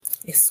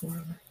It's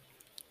swirling.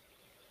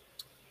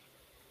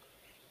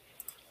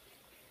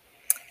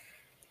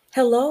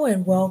 Hello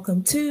and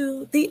welcome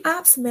to the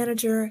Ops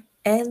Manager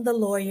and the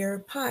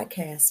Lawyer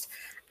podcast.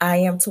 I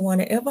am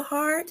Tawana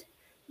Everhart,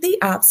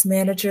 the Ops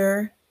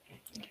Manager.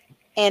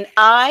 And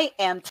I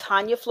am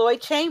Tanya Floyd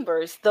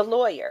Chambers, the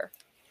lawyer.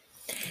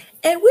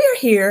 And we're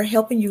here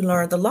helping you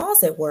learn the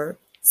laws at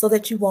work so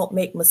that you won't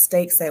make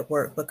mistakes at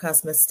work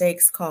because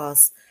mistakes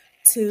cost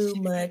too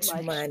much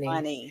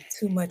money.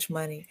 Too much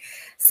money.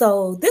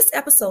 So, this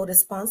episode is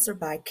sponsored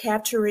by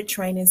Capture It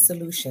Training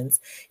Solutions,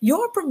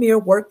 your premier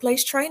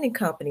workplace training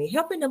company,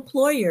 helping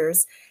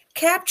employers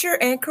capture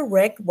and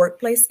correct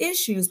workplace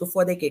issues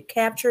before they get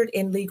captured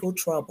in legal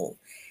trouble.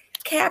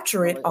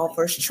 Capture It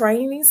offers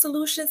training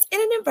solutions in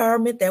an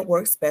environment that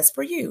works best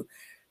for you.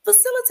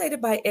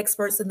 Facilitated by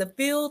experts in the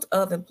field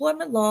of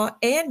employment law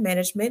and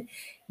management,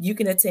 you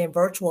can attend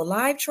virtual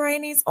live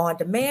trainings, on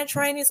demand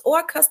trainings,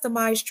 or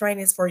customized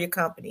trainings for your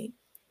company.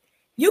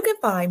 You can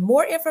find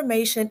more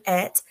information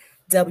at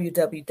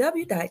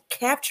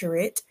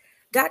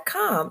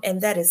www.capturit.com,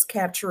 and that is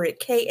Capture It,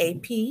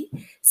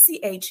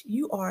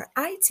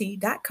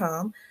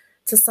 KAPCHURIT.com,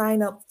 to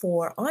sign up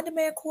for on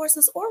demand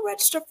courses or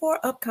register for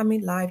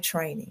upcoming live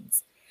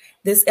trainings.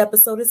 This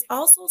episode is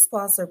also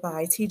sponsored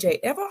by TJ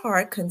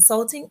Everhart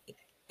Consulting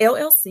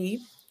LLC,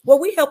 where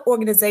we help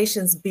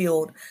organizations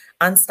build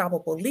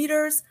unstoppable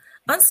leaders,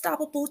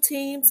 unstoppable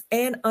teams,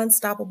 and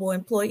unstoppable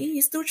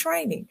employees through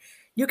training.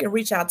 You can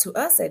reach out to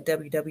us at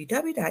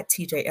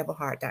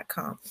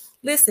www.tjeverhart.com.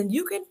 Listen,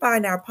 you can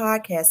find our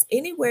podcast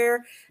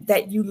anywhere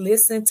that you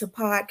listen to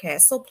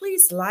podcasts. So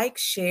please like,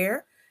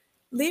 share,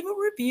 leave a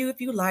review if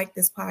you like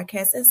this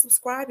podcast, and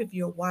subscribe if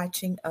you're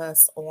watching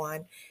us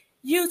on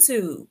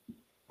YouTube.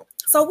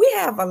 So we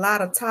have a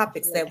lot of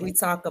topics that we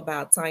talk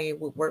about, Tanya,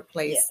 with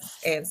workplace.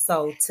 Yes. And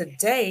so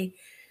today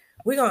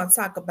we're going to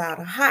talk about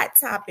a hot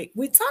topic.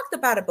 We talked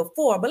about it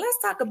before, but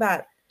let's talk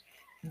about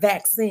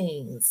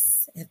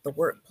vaccines at the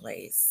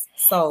workplace.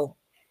 So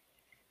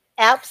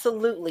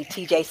Absolutely,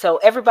 TJ. So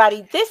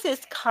everybody, this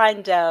is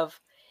kind of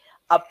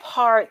a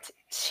part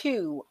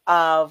two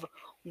of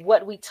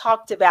what we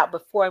talked about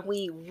before. And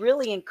we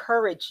really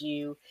encourage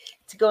you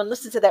to go and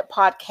listen to that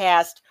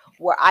podcast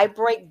where I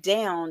break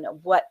down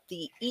what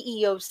the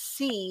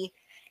EEOC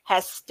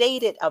has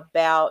stated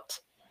about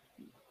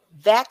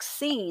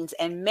vaccines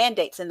and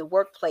mandates in the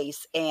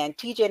workplace. And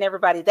TJ and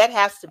everybody, that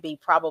has to be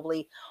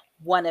probably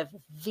one of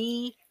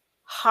the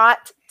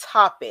hot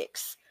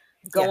topics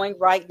going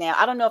right now.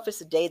 I don't know if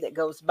it's a day that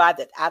goes by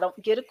that I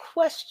don't get a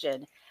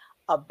question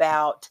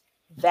about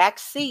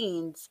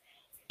vaccines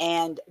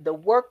and the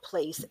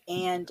workplace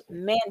and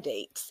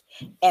mandates.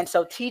 And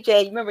so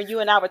TJ, remember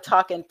you and I were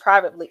talking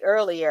privately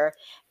earlier,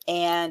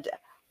 and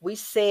we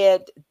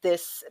said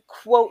this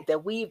quote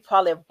that we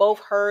probably have both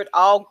heard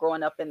all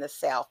growing up in the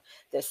South,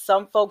 that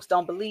some folks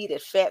don't believe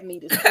that fat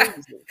meat is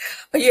greasy.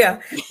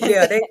 Yeah.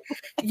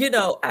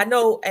 I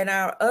know in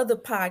our other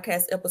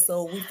podcast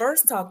episode, we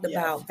first talked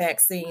about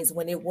vaccines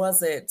when it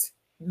wasn't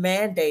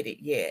mandated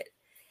yet.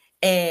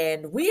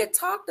 And we had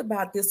talked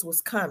about this was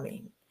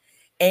coming.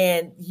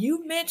 And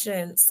you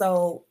mentioned,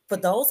 so for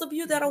those of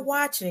you that are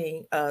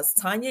watching us,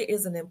 Tanya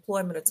is an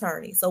employment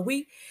attorney. So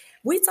we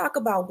talk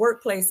about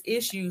workplace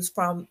issues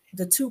from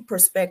the two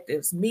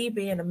perspectives, me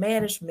being a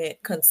management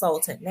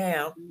consultant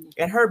now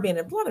and her being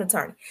an employment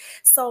attorney.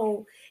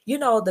 So,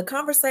 the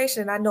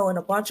conversation, I know in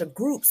a bunch of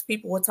groups,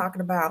 people were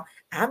talking about,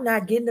 I'm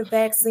not getting the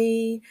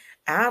vaccine.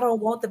 I don't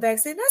want the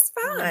vaccine. That's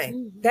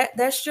fine.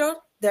 That's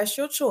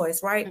your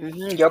choice, right?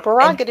 Your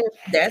prerogative.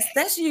 And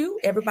that's you.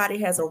 Everybody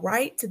has a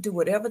right to do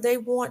whatever they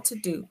want to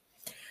do.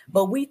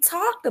 But we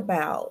talked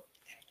about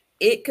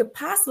it could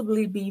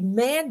possibly be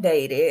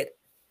mandated,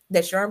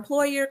 that your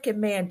employer can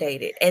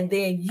mandate it. And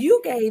then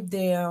you gave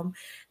them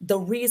the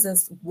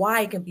reasons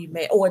why it can be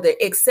made, or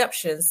the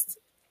exceptions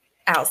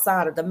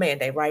outside of the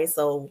mandate, right?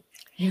 So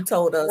you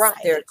told us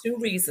there are two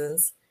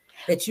reasons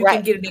that you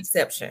can get an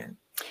exception.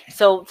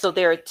 So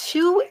there are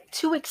two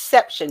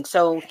exceptions.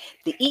 So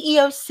the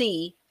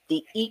EEOC,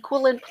 the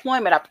Equal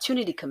Employment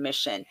Opportunity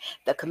Commission,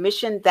 the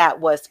commission that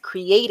was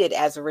created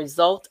as a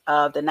result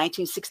of the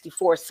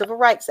 1964 Civil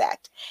Rights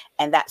Act,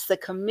 and that's the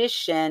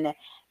commission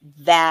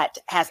that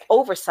has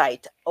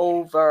oversight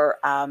over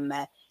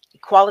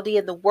equality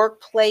in the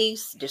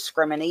workplace,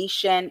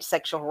 discrimination,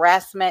 sexual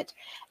harassment.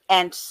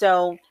 And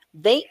so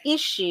they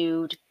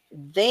issued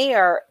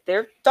their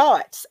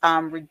thoughts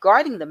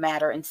regarding the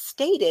matter and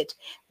stated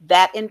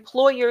that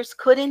employers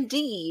could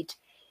indeed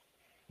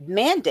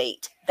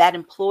mandate that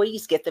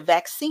employees get the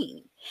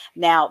vaccine.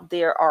 Now,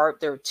 there are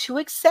two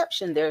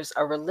exceptions. There's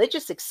a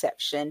religious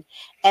exception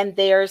and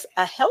there's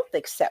a health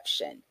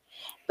exception.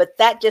 But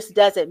that just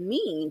doesn't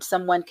mean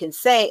someone can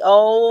say,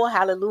 "Oh,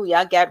 hallelujah,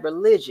 I got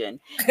religion,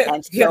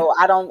 and so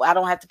I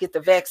don't have to get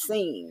the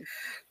vaccine,"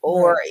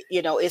 or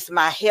it's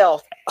my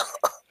health.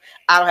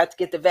 I don't have to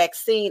get the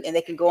vaccine, and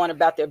they can go on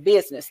about their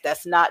business.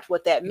 That's not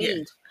what that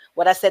means.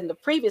 What I said in the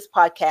previous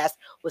podcast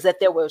was that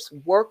there was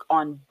work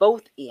on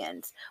both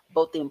ends,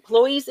 both the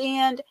employee's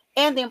end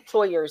and the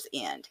employer's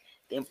end.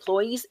 The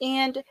employee's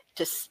end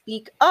to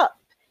speak up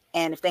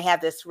And if they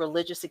have this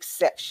religious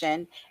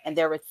exception, and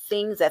there are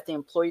things that the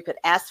employer could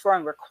ask for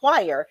and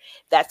require,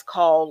 that's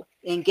called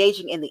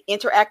engaging in the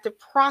interactive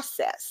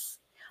process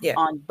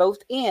on both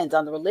ends,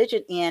 on the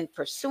religion end,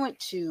 pursuant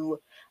to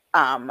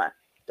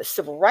the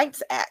Civil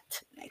Rights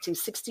Act,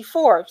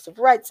 1964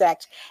 Civil Rights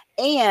Act,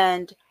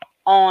 and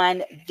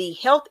on the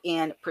health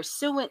end,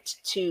 pursuant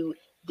to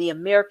the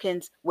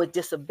Americans with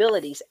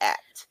Disabilities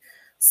Act.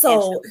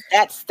 So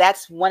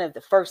that's one of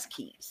the first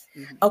keys.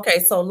 Okay,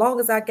 so long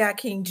as I got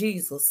King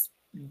Jesus,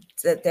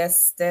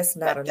 that's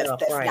not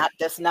enough, right?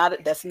 That's not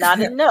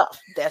enough.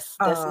 That's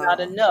not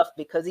enough,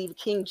 because even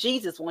King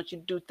Jesus wants you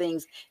to do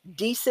things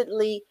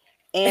decently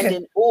and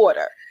in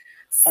order.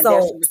 And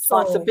there's some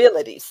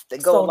responsibilities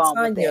that go along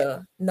Tanya, with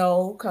that.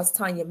 No, because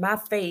Tanya, my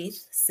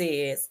faith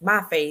says,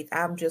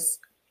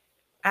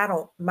 I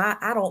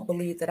don't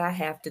believe that I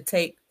have to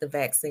take the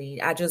vaccine.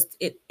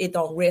 It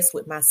don't rest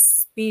with my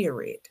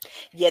spirit.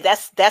 Yeah,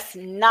 that's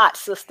not,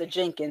 Sister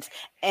Jenkins,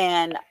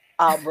 and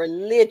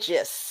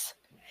religious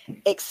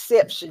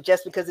exception,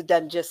 just because it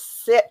doesn't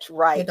just sit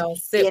right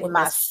in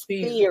my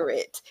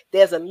spirit.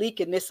 There's a leak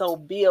in this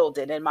old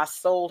building and my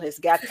soul has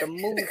got to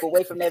move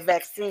away from that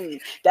vaccine.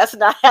 That's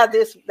not how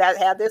this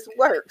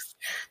works.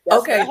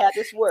 That's not how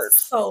this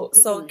works. So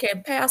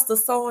can Pastor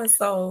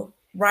so-and-so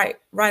write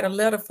a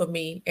letter for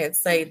me and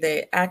say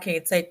that I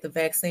can't take the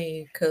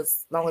vaccine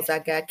because as long as I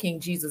got King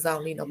Jesus, I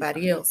don't need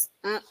nobody else?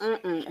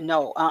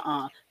 No,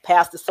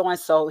 Pastor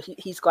so-and-so,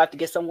 he's got to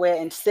get somewhere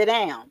and sit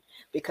down,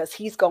 because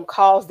he's going to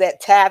cause that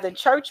tithing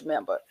church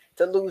member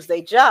to lose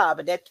their job,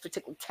 and that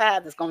particular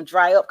tithe is going to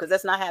dry up, because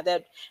that's not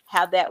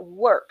how that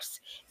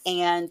works.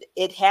 And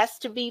it has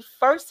to be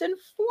first and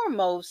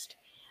foremost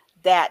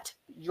that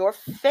your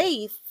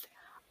faith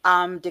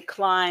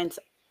declines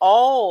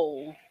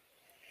all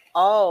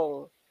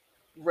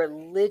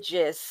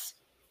religious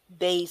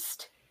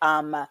based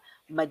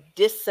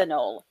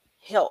medicinal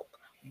help,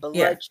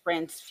 blood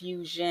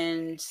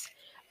transfusions,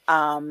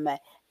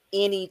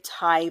 any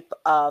type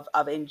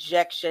of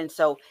injection.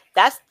 So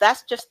that's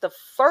just the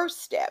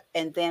first step.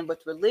 And then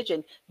with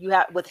religion,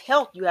 with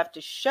health, you have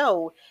to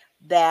show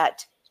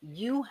that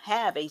you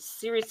have a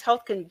serious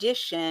health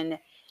condition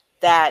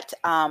that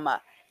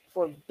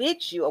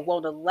forbids you or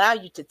won't allow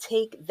you to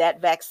take that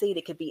vaccine.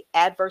 It could be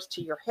adverse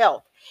to your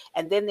health.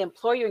 And then the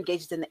employer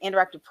engages in the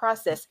interactive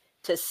process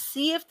to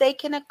see if they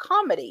can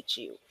accommodate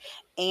you.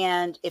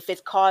 And if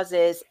it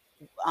causes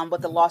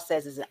what the law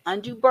says is an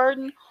undue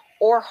burden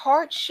or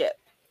hardship,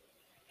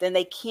 then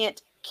they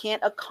can't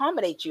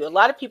accommodate you. A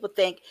lot of people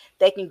think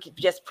they can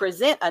just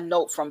present a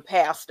note from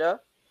pastor,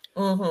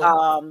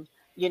 or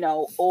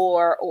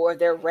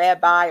their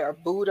rabbi or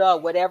Buddha, or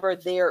whatever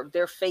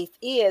their faith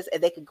is,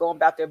 and they could go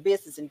about their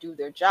business and do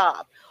their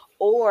job.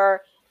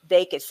 Or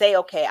they could say,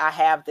 okay, I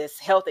have this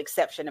health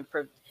exception, and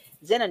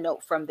present a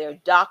note from their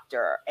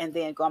doctor, and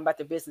then go about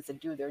their business and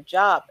do their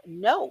job.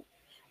 No,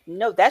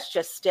 that's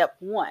just step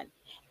one.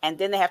 And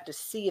then they have to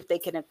see if they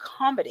can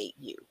accommodate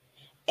you.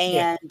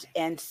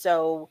 And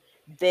so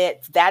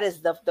that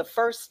is the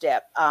first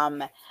step.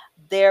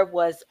 There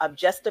was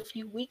just a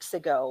few weeks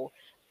ago,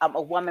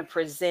 a woman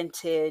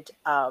presented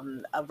a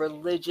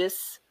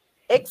religious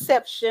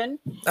exception,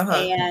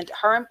 and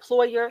her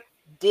employer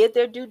did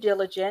their due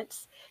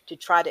diligence to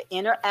try to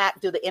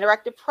do the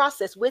interactive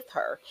process with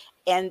her.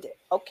 And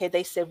okay,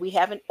 they said, we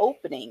have an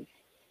opening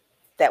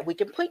that we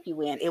can put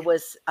you in. It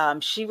was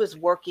she was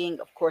working,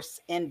 of course,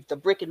 in the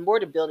brick and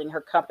mortar building,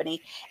 her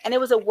company, and it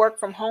was a work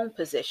from home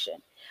position,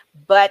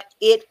 but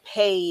it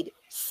paid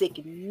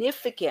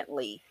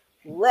significantly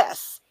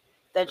less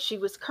than she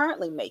was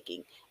currently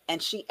making.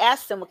 And she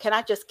asked them, well, can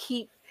I just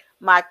keep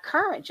my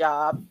current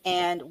job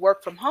and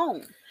work from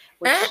home?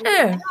 Which she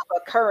didn't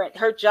have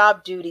her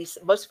job duties,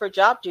 most of her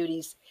job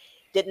duties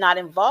did not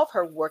involve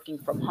her working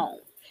from home.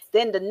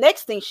 Then the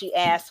next thing she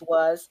asked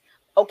was,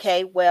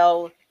 okay,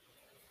 well,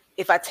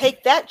 if I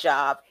take that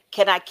job,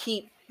 can I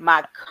keep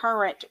my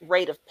current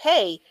rate of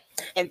pay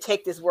and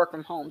take this work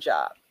from home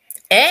job?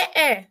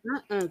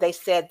 They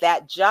said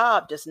that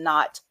job does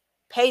not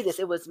pay this.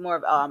 It was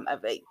more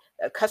of a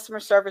customer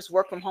service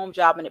work from home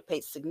job, and it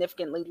paid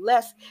significantly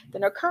less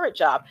than her current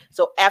job.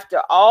 So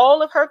after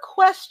all of her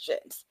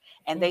questions,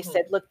 and they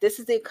said, look, this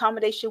is the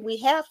accommodation we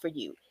have for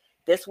you.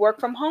 This work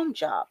from home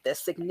job,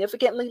 that's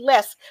significantly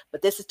less,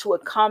 but this is to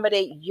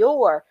accommodate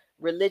your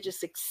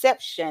religious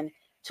exception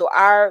to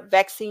our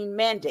vaccine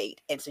mandate.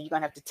 And so you're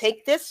going to have to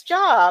take this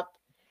job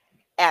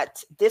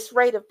at this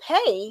rate of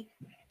pay,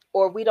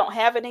 or we don't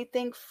have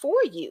anything for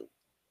you,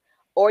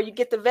 or you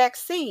get the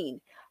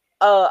vaccine.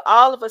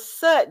 All of a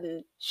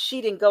sudden,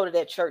 she didn't go to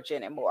that church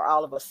anymore.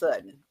 All of a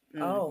sudden.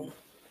 All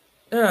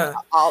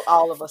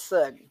of a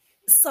sudden.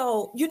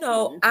 So,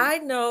 I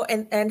know,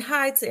 and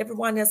hi to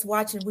everyone that's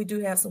watching. We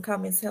do have some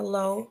comments.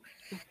 Hello.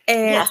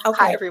 And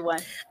hi everyone.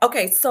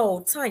 Okay,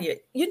 so Tanya,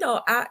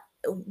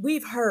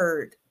 we've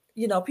heard,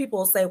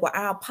 people say, well,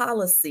 our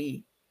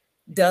policy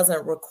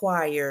doesn't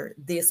require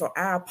this, or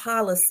our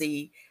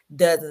policy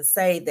doesn't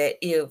say that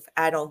if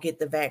I don't get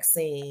the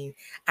vaccine,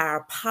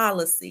 our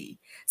policy.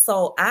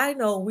 So I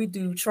know we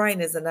do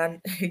trainings,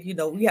 and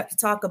we have to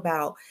talk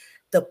about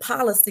the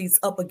policies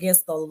up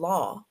against the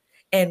law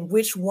and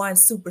which one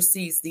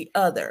supersedes the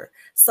other.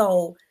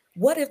 So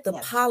what if the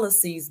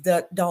policies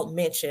don't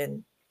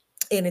mention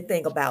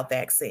anything about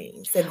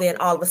vaccines, and then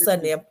all of a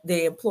sudden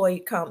the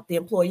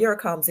employer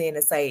comes in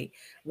and say,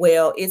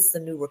 well, it's the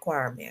new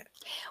requirement?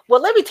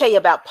 Well, let me tell you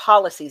about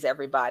policies,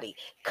 everybody.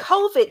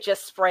 COVID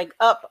just sprang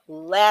up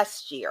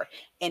last year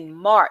in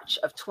March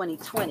of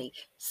 2020.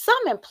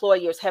 Some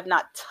employers have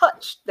not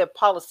touched their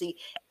policy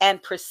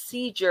and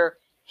procedure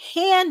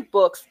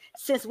handbooks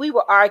since we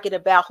were arguing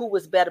about who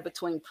was better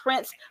between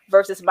Prince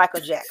versus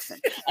Michael Jackson.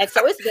 And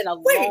so it's been a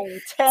long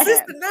time.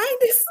 Since the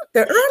 90s,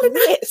 the early 90s.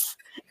 Yes,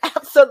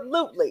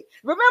 absolutely.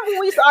 Remember when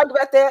we used to argue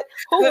about that?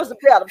 Who was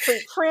better between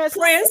Prince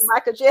and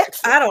Michael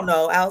Jackson? I don't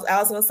know. I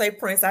was going to say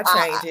Prince. I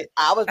changed it.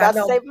 I was about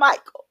to say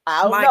Michael.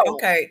 I don't know.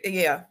 Okay,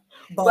 yeah.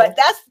 But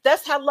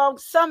that's how long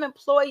some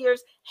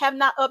employers have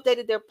not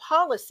updated their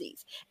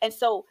policies. And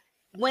so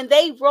when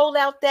they roll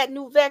out that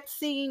new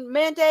vaccine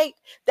mandate,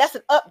 that's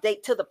an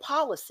update to the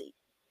policy.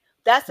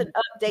 That's an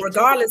update.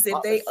 Regardless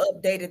if they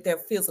updated their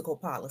physical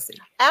policy.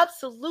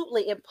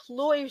 Absolutely.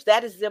 Employers,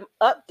 that is them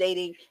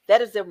updating,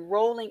 that is them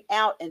rolling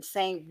out and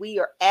saying, we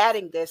are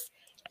adding this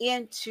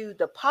into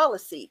the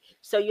policy.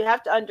 So you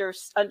have to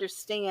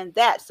understand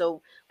that.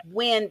 So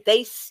when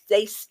they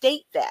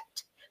state that,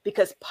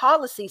 because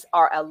policies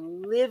are a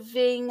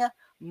living,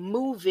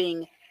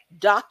 moving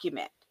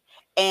document.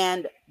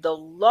 And the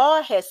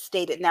law has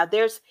stated, now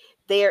there's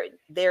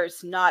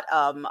not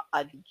a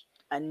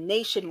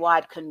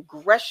nationwide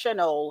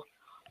congressional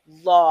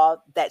law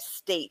that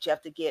states you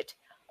have to get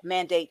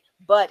mandate,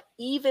 but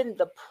even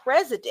the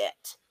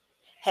president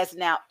has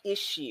now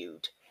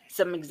issued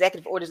some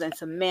executive orders and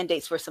some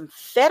mandates for some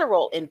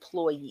federal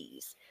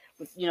employees,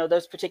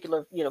 those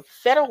particular,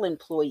 federal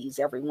employees,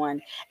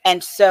 everyone.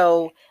 And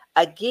so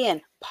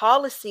again,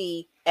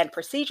 policy and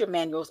procedure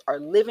manuals are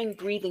living,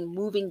 breathing,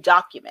 moving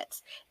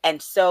documents.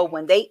 And so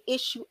when they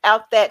issue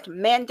out that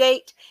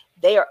mandate,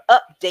 they are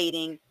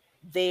updating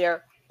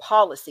their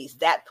policies,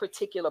 that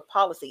particular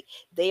policy.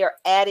 They are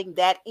adding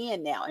that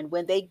in now. And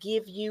when they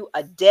give you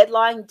a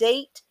deadline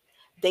date,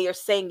 they are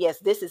saying, yes,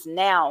 this is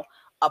now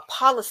a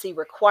policy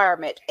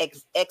requirement,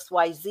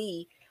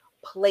 XYZ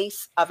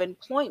place of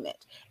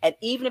employment. And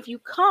even if you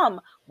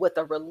come with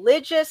a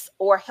religious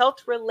or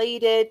health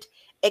related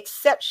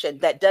exception,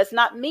 that does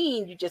not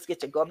mean you just get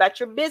to go about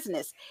your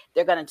business.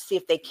 They're going to see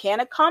if they can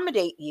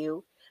accommodate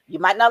you. You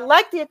might not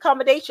like the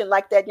accommodation,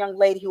 like that young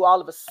lady who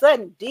all of a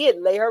sudden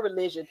did lay her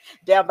religion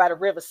down by the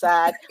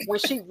riverside when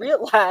she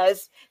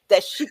realized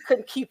that she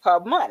couldn't keep her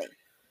money.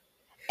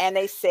 And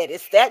they said,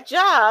 it's that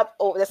job.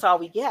 Oh, that's all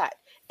we got.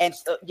 And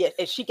so,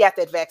 and she got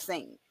that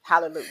vaccine.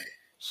 Hallelujah.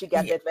 She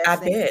got that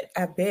vaccine.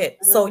 I bet.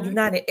 Mm-hmm. So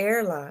United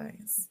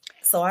Airlines.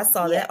 So I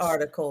saw that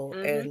article,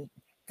 and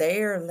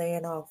they're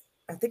laying off,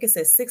 I think it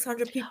says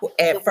 600 people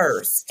at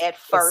first. At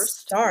first.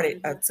 It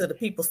started until the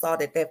people saw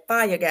that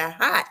fire got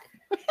hot.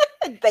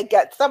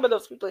 Some of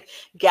those people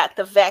got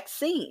the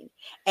vaccine.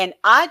 And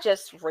I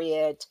just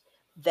read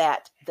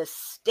that the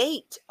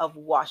state of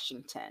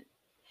Washington,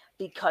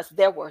 because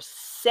there were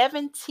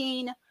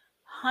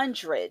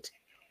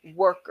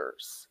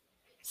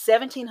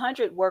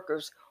 1,700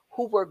 workers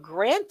who were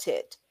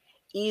granted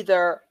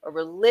either a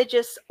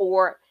religious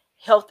or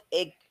health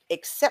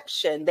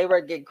exception. They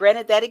were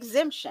granted that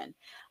exemption.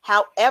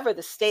 However,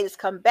 the state has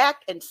come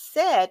back and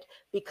said,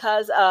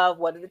 because of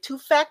what are the two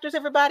factors,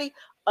 everybody?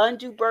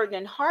 Undue burden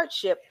and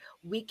hardship,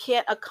 we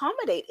can't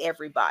accommodate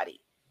everybody.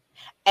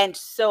 And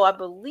so I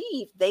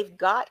believe they've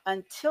got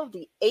until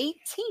the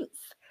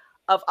 18th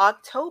of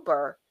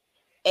October,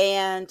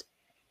 and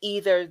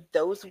either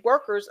those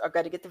workers are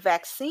going to get the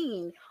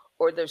vaccine,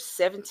 or there's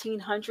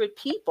 1,700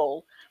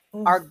 people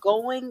are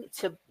going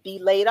to be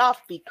laid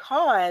off,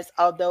 because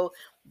although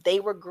they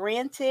were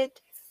granted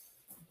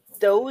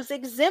those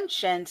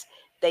exemptions,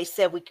 they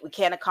said we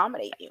can't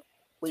accommodate you.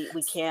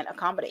 We can't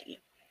accommodate you.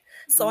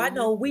 So I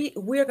know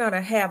we're going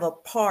to have a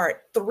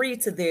part 3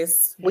 to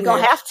this. We're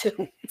going to have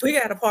to. We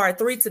got a part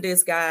 3 to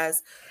this,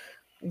 guys,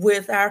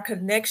 with our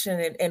connection.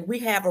 And we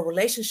have a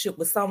relationship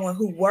with someone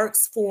who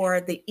works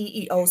for the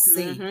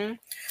EEOC.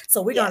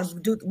 So we're going to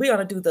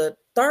do the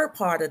third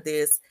part of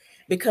this,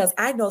 because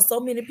I know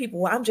so many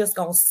people, I'm just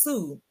going to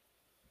sue.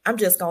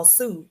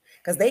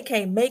 Because they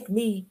can't make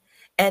me.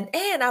 And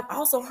I've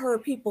also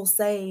heard people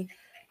say,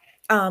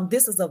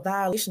 this is a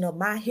violation of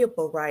my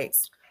HIPAA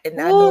rights. And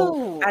I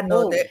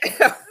know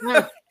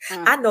that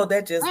I know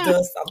that just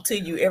does something to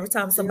you every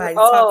time somebody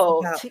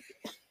talks about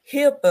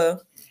HIPAA.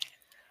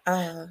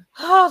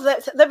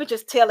 Let me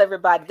just tell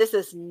everybody, this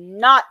is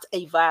not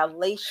a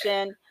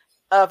violation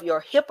of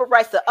your HIPAA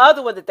rights. The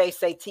other one that they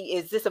say, T,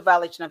 is this a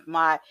violation of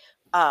my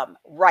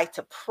right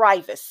to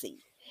privacy?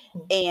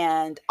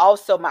 and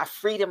also my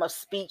freedom of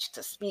speech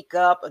to speak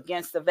up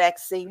against the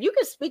vaccine. You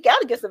can speak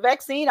out against the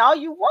vaccine all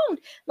you want,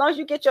 as long as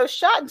you get your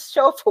shot and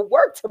show up for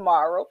work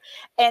tomorrow.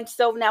 And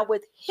so now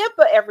with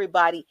HIPAA,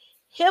 everybody,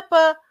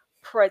 HIPAA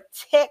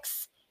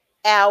protects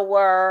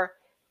our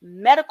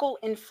medical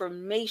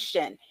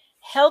information.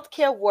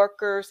 Healthcare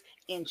workers,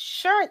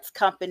 insurance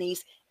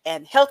companies,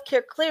 and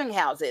healthcare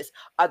clearinghouses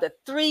are the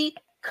three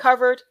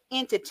covered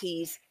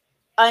entities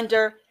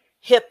under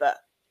HIPAA.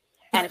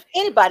 And if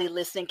anybody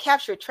listening,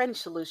 Capture Training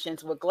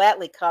Solutions will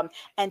gladly come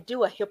and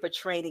do a HIPAA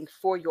training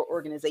for your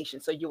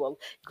organization. So you will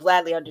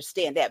gladly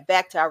understand that.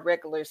 Back to our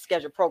regular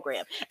scheduled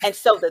program. And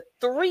so the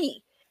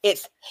three,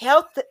 it's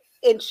health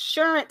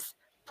insurance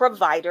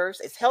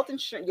providers, it's health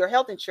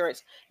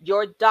insurance,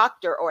 your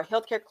doctor or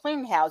healthcare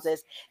clearinghouses.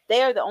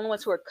 They are the only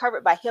ones who are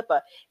covered by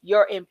HIPAA.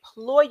 Your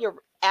employer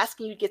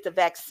asking you to get the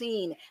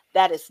vaccine,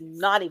 that is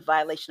not a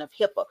violation of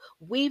HIPAA.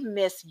 We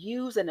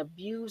misuse and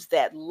abuse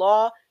that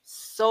law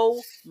so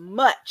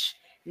much.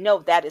 No,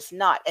 that is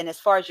not. And as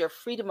far as your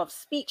freedom of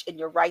speech and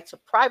your right to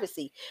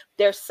privacy,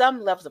 there's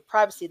some levels of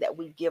privacy that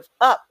we give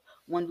up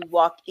when we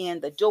walk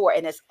in the door.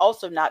 And it's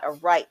also not a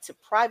right to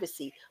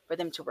privacy for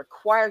them to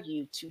require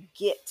you to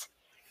get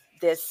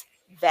this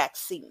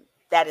vaccine.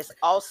 That is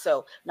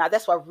also, now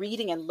that's why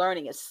reading and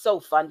learning is so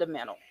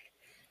fundamental.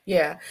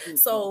 Yeah.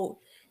 So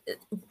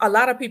a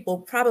lot of people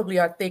probably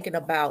are thinking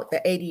about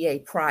the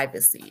ADA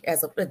privacy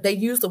as they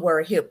use the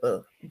word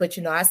HIPAA, but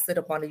I sit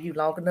up under you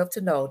long enough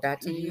to know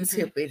that to use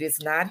HIPAA. It is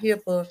not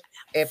HIPAA.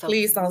 And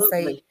please don't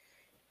say,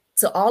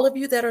 to all of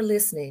you that are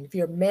listening, if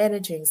you're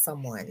managing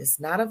someone, it's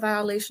not a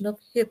violation of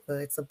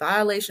HIPAA. It's a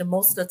violation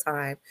most of the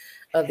time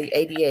of the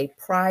ADA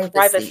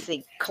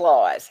privacy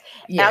clause.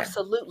 Yeah.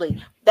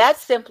 Absolutely. That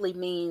simply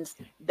means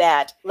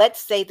that,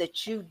 let's say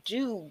that you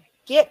do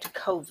get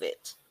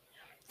COVID,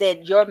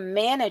 then your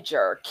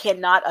manager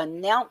cannot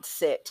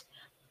announce it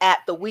at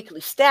the weekly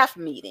staff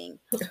meeting,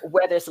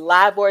 whether it's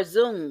live or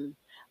Zoom.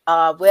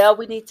 Well,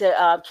 we need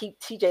to keep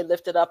TJ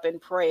lifted up in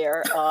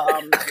prayer.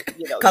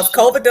 Because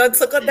COVID done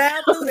took her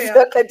down.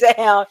 Took her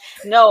down.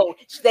 No,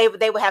 they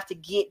would have to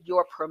get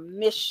your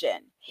permission.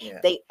 Yeah.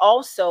 They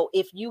also,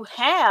 if you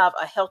have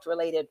a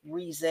health-related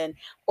reason,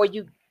 or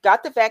you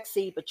got the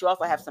vaccine, but you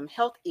also have some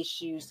health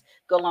issues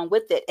go along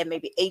with it, and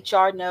maybe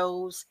HR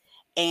knows,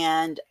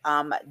 and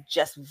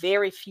just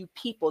very few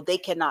people, they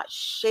cannot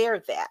share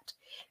that.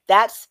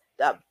 That's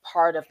the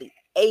part of the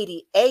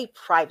ADA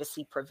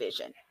privacy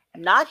provision,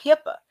 not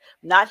HIPAA,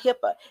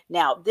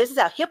 Now, this is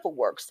how HIPAA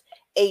works.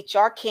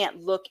 HR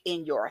can't look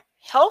in your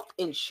health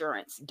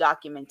insurance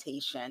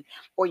documentation,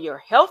 or your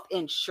health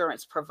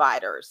insurance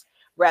providers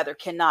rather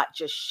cannot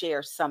just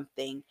share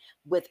something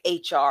with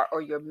HR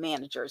or your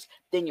managers.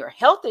 Then your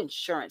health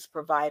insurance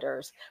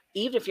providers,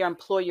 even if your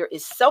employer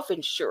is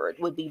self-insured,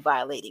 would be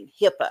violating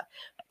HIPAA.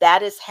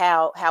 That is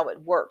how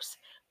it works.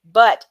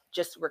 But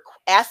just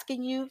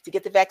asking you to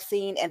get the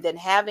vaccine and then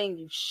having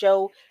you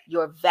show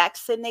your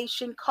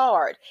vaccination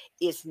card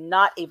is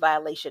not a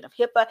violation of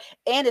HIPAA,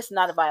 and it's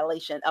not a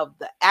violation of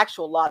the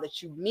actual law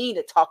that you mean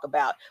to talk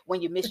about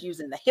when you're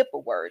misusing the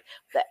HIPAA word,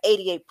 the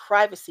ADA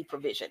privacy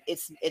provision.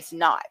 It's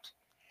not.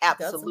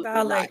 Absolutely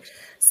not.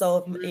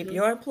 So if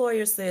your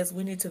employer says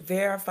we need to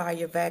verify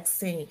your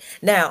vaccine,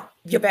 now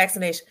your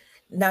vaccination.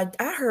 Now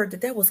I heard that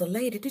there was a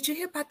lady. Did you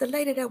hear about the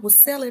lady that was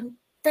selling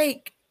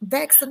fake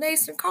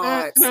vaccination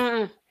cards?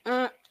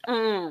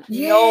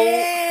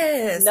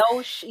 Yes.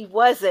 No, she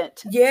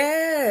wasn't.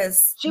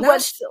 Yes. She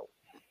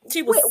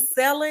was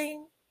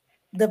selling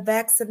the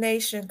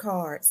vaccination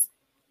cards.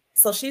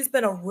 So she's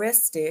been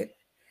arrested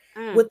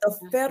with a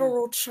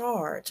federal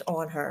charge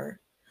on her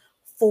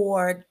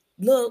for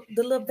the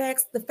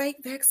fake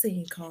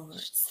vaccine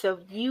cards. So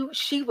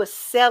she was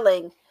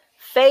selling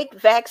fake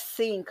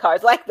vaccine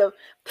cards, like the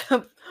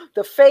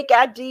fake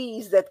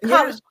IDs that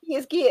college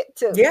kids get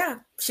too. Yeah,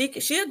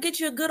 she'll get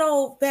you a good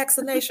old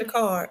vaccination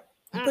card.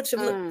 Put your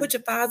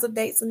Pfizer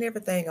dates and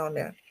everything on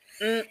there.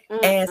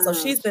 And so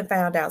she's been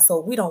found out.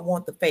 So we don't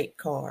want the fake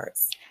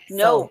cards.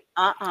 No,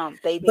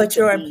 but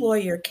your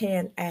employer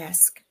can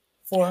ask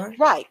for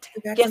the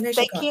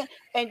vaccination card. Can,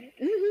 and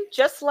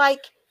just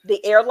like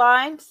the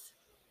airlines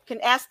can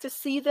ask to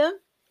see them.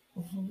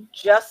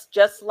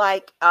 Just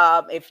like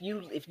if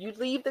you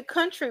leave the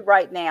country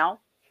right now,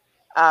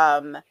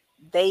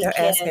 they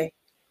can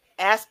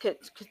ask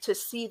to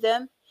see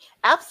them.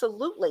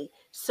 Absolutely.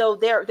 So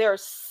there are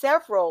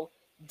several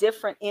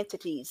different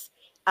entities.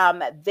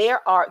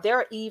 There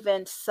are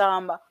even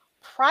some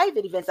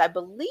private events, I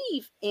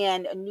believe,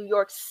 in New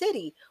York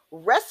City,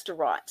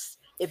 restaurants.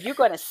 If you're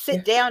going to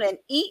sit down and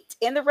eat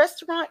in the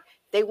restaurant,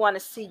 they want to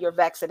see your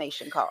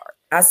vaccination card.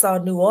 I saw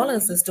New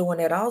Orleans is doing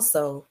that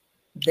also.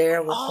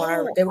 They're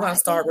requiring. They want to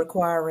start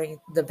requiring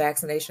the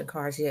vaccination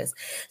cards. Yes.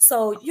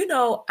 So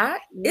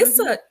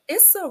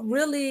it's a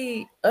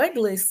really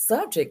ugly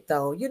subject,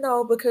 though.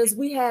 Because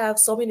we have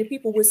so many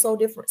people with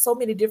so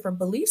many different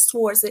beliefs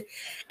towards it,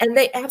 and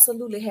they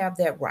absolutely have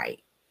that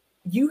right.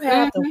 You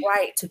have the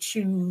right to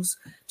choose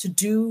to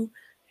do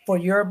for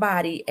your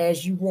body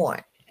as you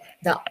want.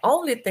 The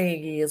only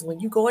thing is when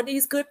you go in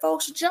these good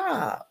folks'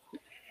 job,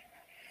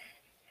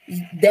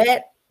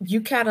 that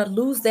you kind of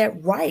lose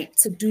that right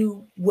to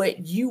do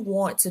what you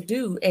want to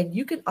do. And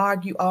you can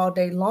argue all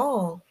day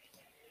long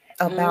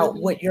about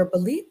what your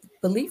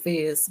belief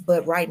is.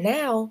 But right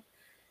now,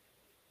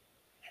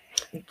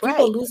 people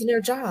are losing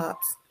their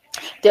jobs.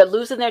 They're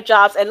losing their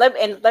jobs. And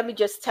let me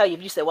just tell you,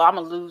 if you say, well, I'm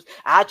gonna lose,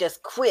 I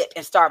just quit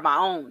and start my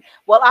own.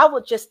 Well, I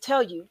will just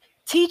tell you,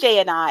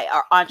 TJ and I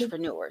are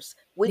entrepreneurs.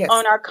 We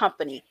own our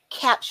company,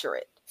 Capture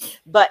It.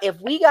 But if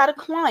we got a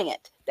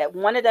client that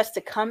wanted us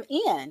to come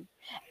in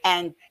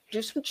and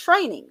do some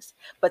trainings,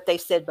 but they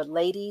said, but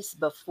ladies,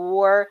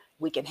 before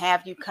we can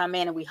have you come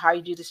in and we hire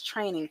you to do this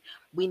training,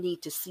 we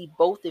need to see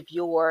both of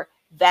your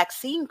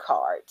vaccine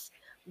cards.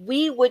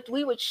 We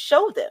would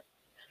show them.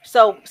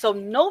 So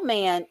no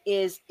man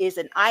is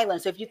an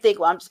island. So if you think,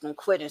 well, I'm just going to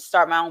quit and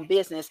start my own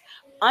business,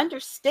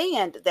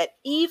 understand that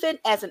even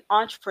as an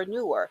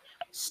entrepreneur,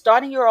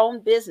 starting your own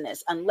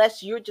business,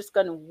 unless you're just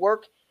going to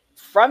work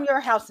from your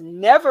house,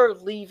 never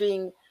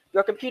leaving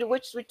your computer,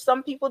 which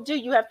some people do,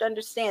 you have to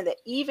understand that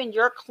even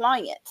your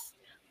clients,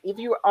 if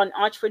you're an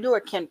entrepreneur,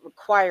 can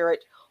require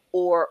it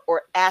or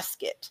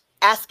ask it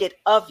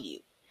of you.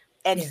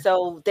 And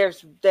so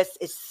this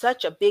is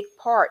such a big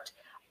part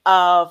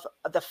of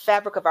the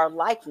fabric of our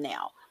life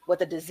now,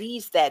 with a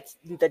disease that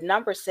the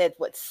number said,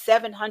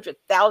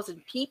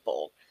 700,000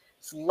 people's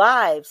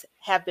lives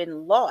have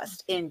been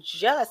lost in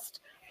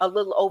just a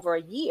little over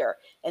a year.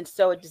 And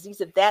so a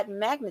disease of that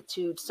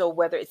magnitude, so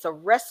whether it's a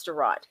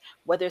restaurant,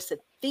 whether it's a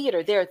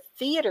theater, there are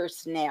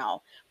theaters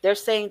now, they're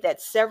saying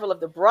that several of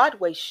the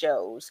Broadway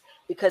shows,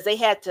 because they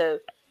had to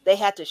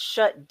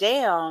shut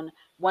down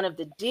one of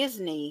the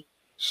Disney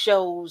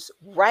shows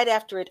right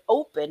after it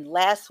opened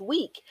last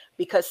week,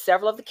 because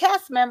several of the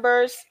cast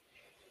members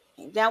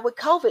now with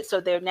COVID, so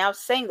they're now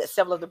saying that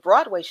several of the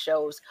Broadway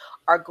shows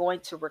are going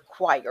to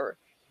require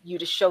you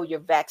to show your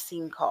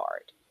vaccine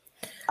card,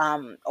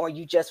 or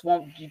you just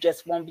won't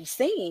be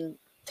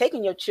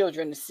taking your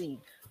children to see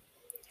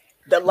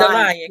the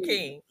Lion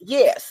King.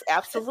 Yes,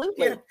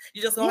 absolutely. Yeah,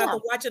 you just don't have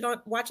to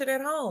watch it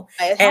at home.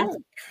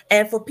 Home.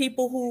 And for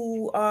people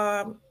who,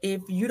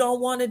 if you don't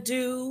want to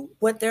do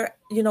what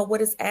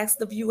what is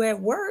asked of you at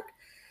work,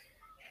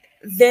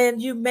 then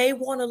you may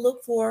want to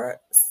look for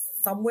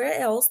somewhere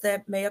else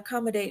that may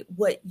accommodate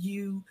what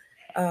you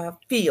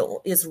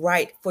feel is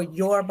right for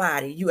your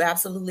body. You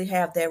absolutely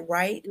have that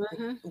right.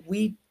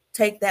 We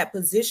take that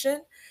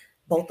position.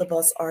 Both of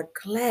us are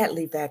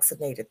gladly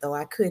vaccinated, though.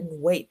 I couldn't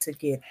wait to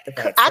get the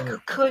vaccine. I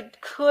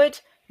could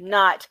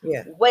not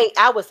wait.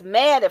 I was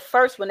mad at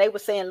first when they were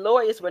saying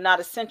lawyers were not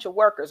essential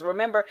workers.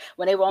 Remember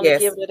when they were only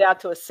giving it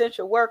out to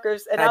essential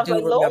workers? And I was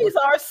like, lawyers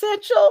are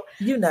essential.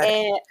 You know.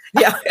 And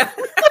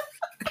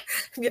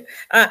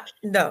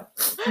no,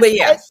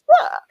 but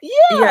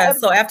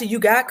so after you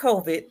got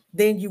COVID,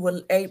 then you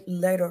were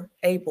later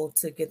able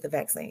to get the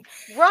vaccine,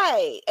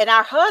 right? And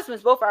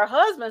both our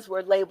husbands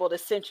were labeled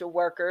essential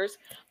workers,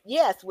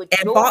 and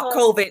bought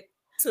COVID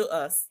to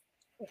us.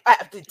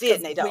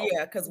 Didn't they though?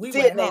 Yeah, because we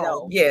went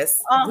home.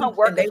 Yes,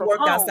 and they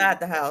worked outside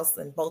the house,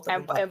 and both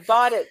of them and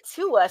bought it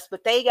to us.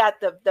 But they got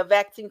the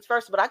vaccines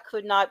first. But I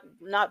could not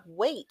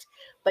wait.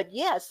 But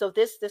so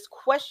this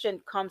question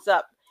comes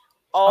up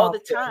all the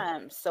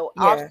time. So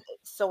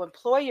so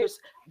employers,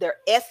 they're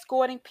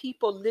escorting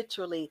people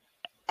literally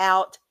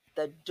out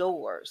the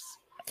doors.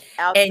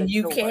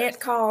 You can't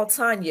call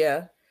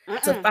Tanya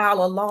to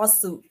file a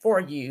lawsuit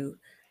for you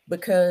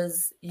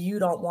because you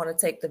don't want to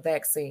take the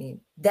vaccine.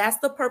 That's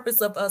the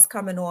purpose of us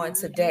coming on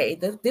today.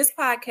 This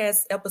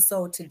podcast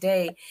episode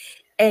today.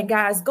 And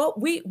guys,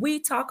 we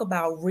talk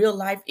about real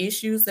life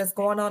issues that's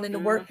going on in the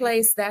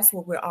workplace. That's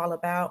what we're all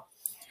about.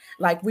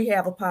 Like we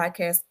have a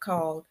podcast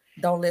called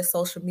Don't Let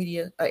Social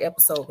Media,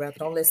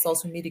 Don't Let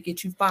Social Media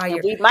Get You Fired.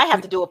 And we might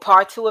have to do a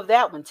part 2 of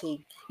that one,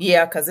 T.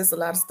 Yeah, because there's a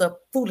lot of stuff,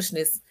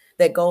 foolishness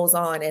that goes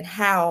on, and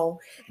how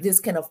this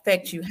can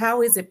affect you.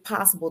 How is it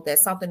possible that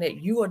something that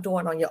you are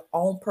doing on your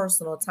own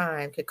personal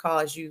time could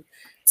cause you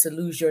to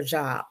lose your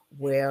job?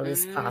 Well,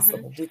 it's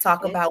possible. We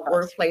talk about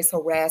workplace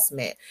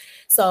harassment.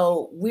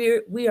 So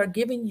we are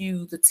giving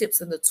you the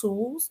tips and the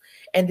tools,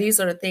 and these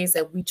are the things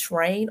that we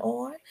train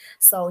on.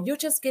 So you're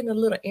just getting a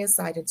little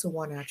insight into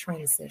one of our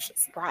training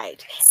sessions.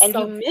 Right. And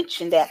you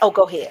mentioned that. Oh,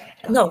 go ahead.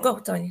 No, go,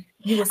 Tanya.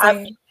 You were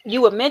saying?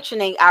 You were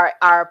mentioning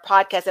our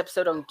podcast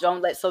episode on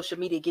Don't Let Social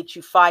Media Get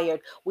You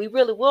Fired. We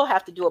really will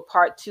have to do a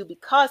part 2,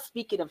 because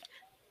speaking of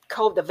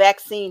COVID, the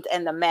vaccines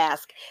and the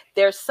mask,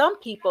 there's some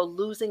people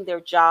losing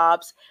their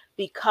jobs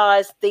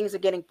because things are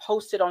getting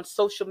posted on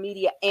social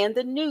media and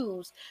the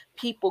news.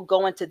 People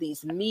go into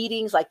these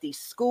meetings, like these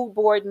school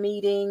board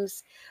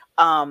meetings,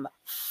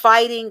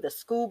 fighting the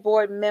school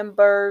board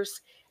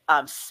members,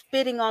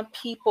 spitting on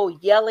people,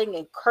 yelling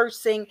and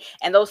cursing,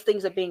 and those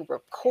things are being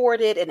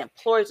recorded, and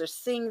employers are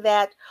seeing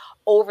that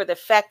over the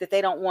fact that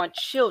they don't want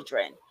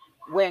children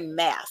wearing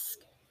masks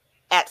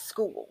at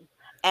school.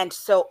 And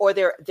so, or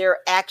their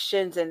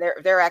actions and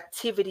their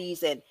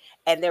activities, and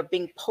and they're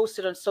being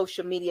posted on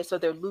social media, so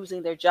they're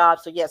losing their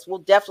jobs. So yes, we'll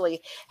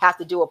definitely have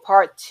to do a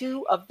part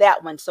 2 of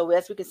that one. So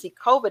as we can see,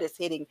 COVID is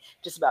hitting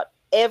just about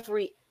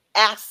every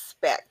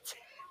aspect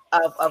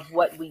of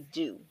what we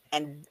do,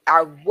 and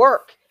our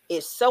work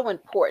is so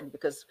important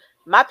because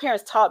my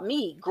parents taught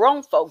me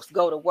grown folks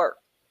go to work.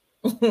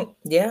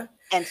 Yeah.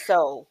 And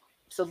so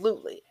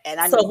absolutely. And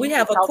I know So we you can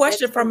have a talk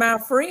question from our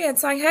friend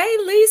saying, "Hey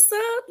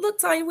Lisa, look,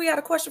 Tanya, we got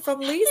a question from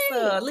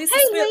Lisa. Lisa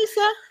Hey Smith.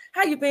 Lisa.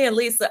 How you been,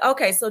 Lisa?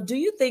 Okay, so do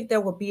you think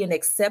there will be an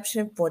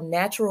exception for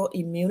natural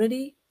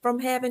immunity from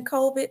having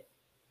COVID,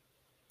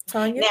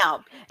 Tanya?"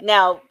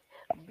 Now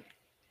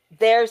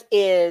there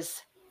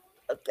is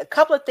a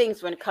couple of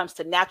things when it comes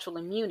to natural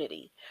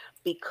immunity,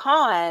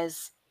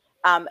 because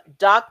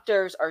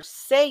doctors are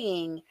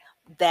saying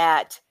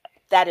that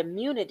that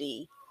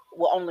immunity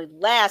will only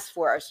last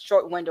for a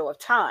short window of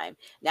time.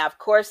 Now, of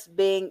course,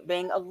 being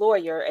a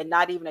lawyer and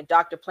not even a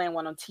doctor playing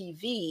one on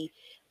TV,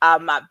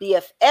 my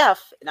BFF,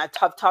 and I've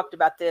talked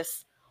about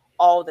this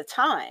all the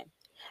time.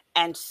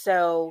 And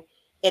so,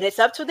 and it's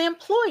up to the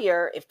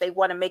employer if they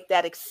want to make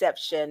that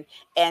exception.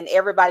 And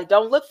everybody,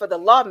 don't look for the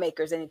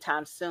lawmakers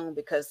anytime soon,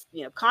 because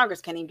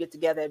Congress can't even get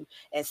together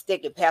and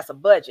stick and pass a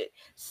budget.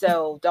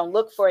 So don't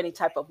look for any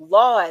type of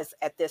laws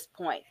at this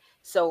point.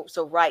 So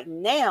right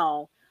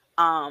now,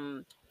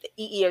 the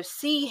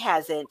EEOC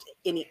hasn't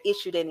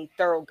issued any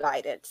thorough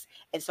guidance.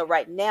 And so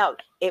right now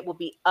it will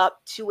be up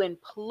to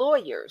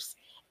employers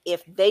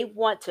if they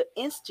want to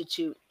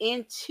institute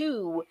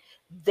into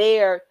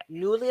their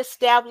newly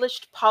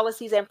established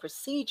policies and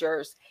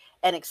procedures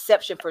an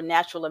exception for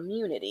natural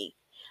immunity,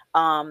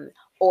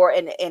 or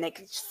an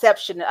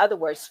exception, in other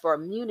words, for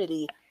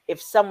immunity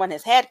if someone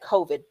has had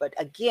COVID. But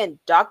again,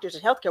 doctors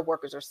and healthcare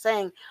workers are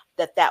saying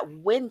that that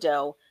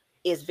window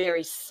is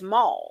very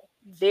small,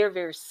 very,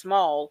 very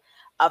small,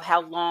 of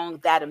how long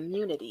that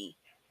immunity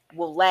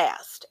will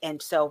last.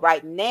 And so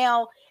right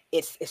now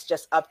it's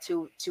just up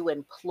to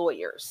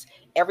employers.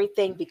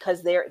 Everything,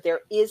 because there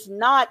is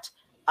not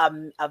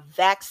a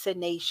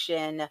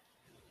vaccination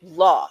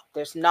law.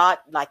 There's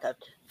not like a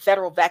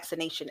federal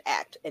vaccination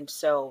act. And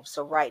so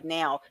right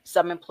now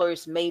some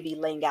employers may be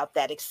laying out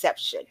that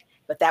exception,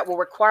 but that will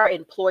require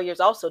employers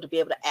also to be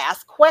able to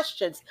ask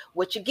questions,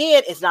 which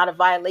again is not a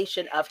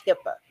violation of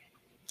HIPAA.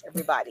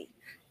 Everybody.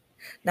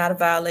 Not a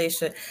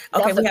violation.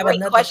 Okay, we have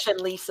another question,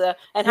 Lisa.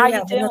 And how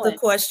you doing? Another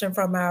question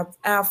from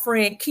our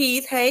friend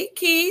Keith. Hey,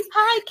 Keith.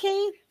 Hi,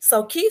 Keith.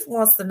 So Keith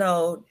wants to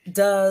know,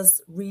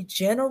 does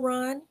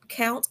Regeneron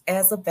count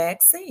as a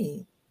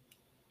vaccine?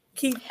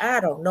 Keith, I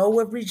don't know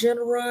what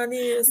Regeneron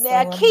is.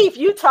 Now, Keith,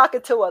 you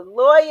talking to a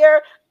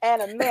lawyer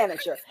and a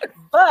manager,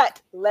 but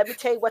let me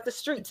tell you what the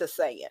streets are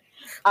saying.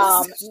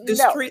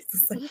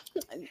 Streets are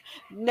saying.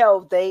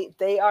 No,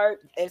 they are.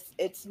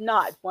 It's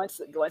not. Once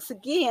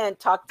again,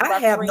 talk to I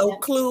have no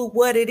clue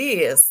what it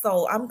is,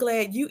 so I'm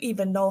glad you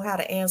even know how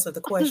to answer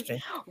the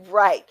question.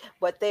 Right.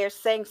 What they're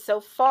saying so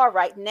far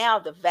right now,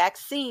 the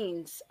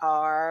vaccines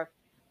are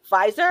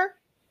Pfizer,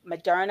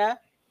 Moderna,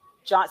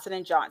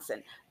 Johnson &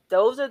 Johnson.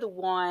 Those are the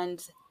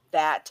ones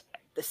that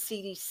the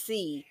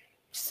CDC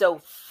so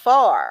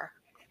far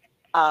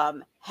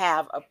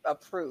have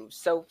approved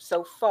so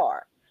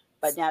far.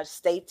 But now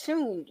stay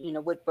tuned,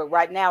 but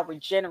right now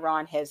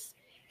Regeneron has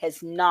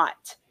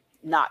not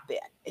been.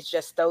 It's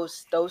just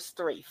those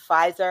three: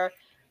 Pfizer,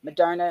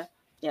 Moderna,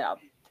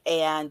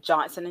 and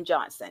Johnson &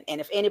 Johnson. And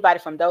if anybody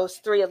from those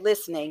three are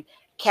listening,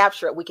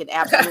 capture it. We can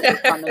absolutely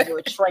come and do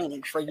a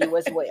training for you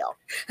as well.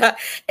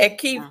 And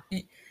keep.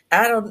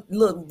 I don't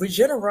look.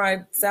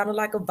 Regeneron sounded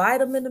like a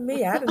vitamin to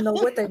me. I didn't know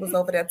what they was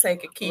over there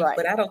taking, Keith, right.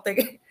 But I don't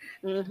think.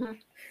 Mm-hmm.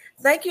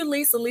 Thank you,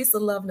 Lisa. Lisa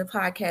loving the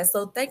podcast.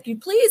 So thank you.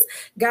 Please,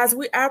 guys,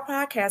 our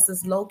podcast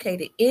is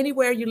located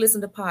anywhere you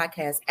listen to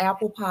podcasts: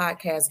 Apple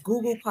Podcasts,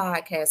 Google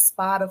Podcasts,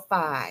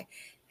 Spotify,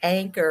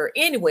 Anchor,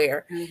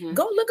 anywhere. Mm-hmm.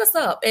 Go look us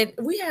up. And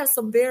we have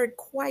some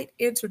quite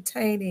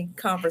entertaining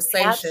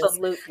conversations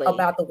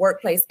about the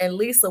workplace. And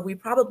Lisa, we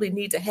probably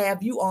need to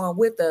have you on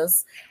with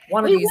us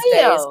one of these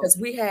days, because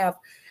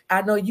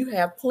I know you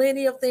have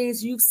plenty of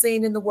things you've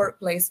seen in the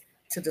workplace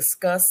to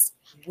discuss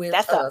with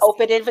us. That's an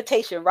open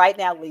invitation right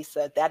now,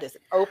 Lisa. That is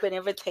an open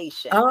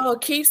invitation. Oh,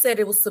 Keith said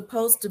it was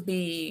supposed to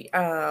be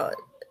the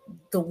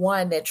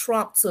one that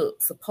Trump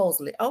took,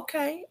 supposedly.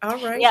 Okay, all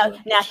right. Yeah.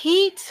 Now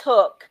he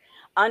took.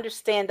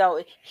 Understand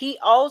though, he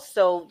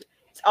also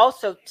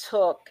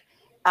took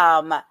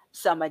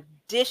some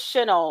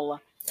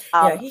additional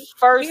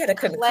first he had a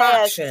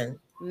concoction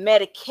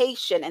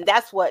medication, and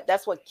that's what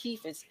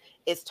Keith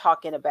is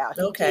talking about.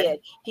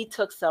 He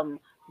took some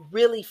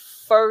really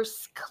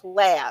first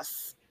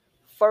class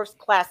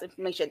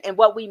information. And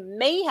what we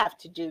may have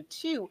to do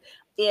too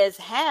is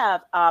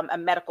have a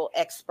medical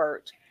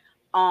expert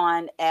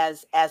on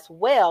as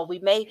well. We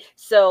may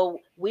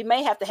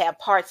have to have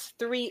parts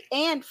 3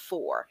 and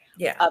 4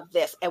 of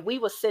this, and we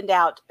will send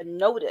out a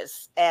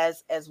notice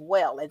as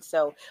well. And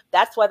so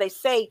that's why they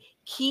say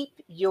keep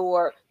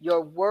your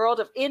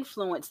world of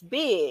influence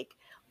big,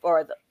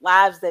 for the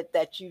lives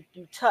that you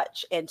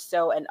touch. And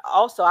so, and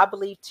also I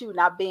believe too,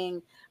 not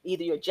being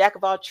either you're a jack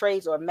of all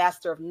trades or a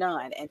master of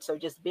none. And so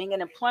just being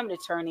an employment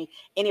attorney,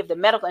 any of the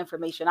medical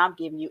information I'm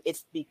giving you,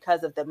 it's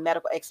because of the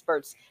medical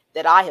experts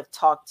that I have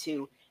talked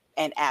to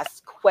and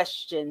asked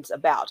questions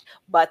about.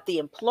 But the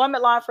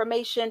employment law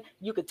information,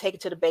 you can take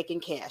it to the bank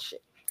and cash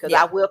it, because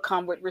I will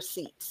come with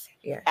receipts.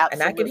 Yeah.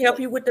 Absolutely. And I can help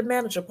you with the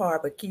manager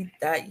part, but keep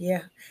that.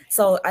 Yeah.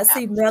 So I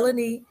see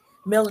Melanie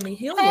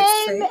Hilliard.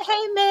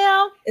 Hey,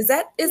 Mel. Is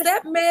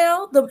that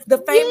Mel,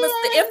 the famous,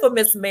 the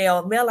infamous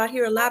Mel? Mel, I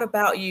hear a lot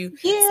about you.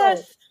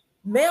 Yes. So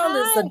Mel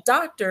is a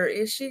doctor.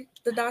 Is she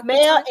the doctor?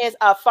 Mel is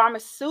a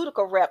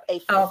pharmaceutical rep, a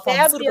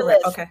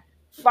fabulous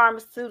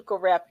pharmaceutical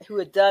rep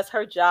who does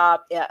her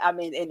job. I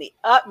mean, in the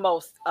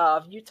utmost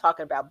of, you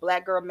talking about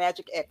Black girl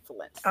magic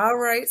excellence. All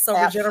right. So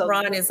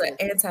Regeneron is an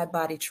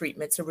antibody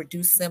treatment to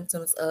reduce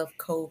symptoms of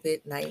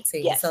COVID-19.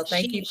 Yes, so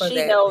thank you for that.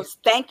 She knows.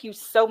 Thank you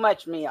so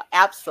much, Mia.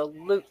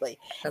 Absolutely.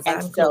 Because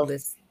I'm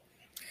clueless.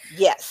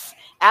 Yes,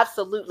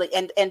 absolutely.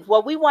 And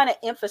what we want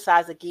to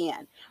emphasize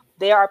again,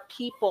 there are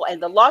people, and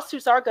the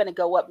lawsuits are going to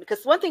go up,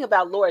 because one thing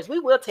about lawyers, we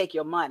will take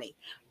your money.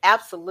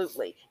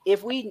 Absolutely.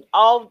 If we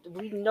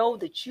know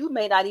that you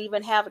may not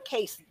even have a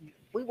case,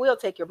 we will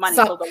take your money.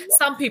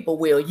 Some people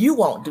will. You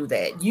won't do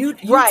that. You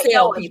right,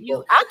 tell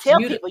people. I tell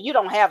people you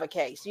don't have a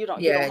case. You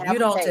don't. Yeah, you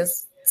don't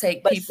just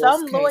take people's case.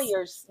 Some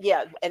lawyers,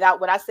 and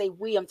when I say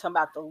we, I'm talking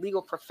about the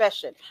legal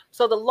profession.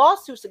 So the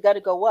lawsuits are going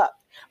to go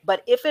up.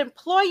 But if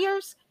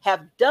employers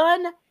have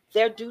done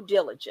their due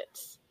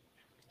diligence,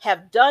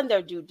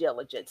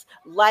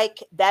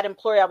 like that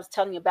employer I was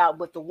telling you about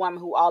with the woman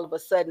who all of a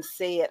sudden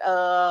said,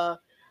 I'm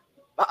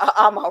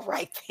all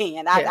right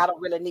then. I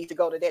don't really need to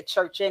go to their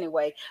church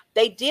anyway.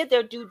 They did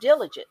their due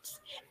diligence,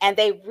 and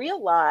they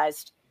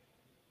realized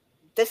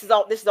this is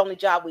the only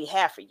job we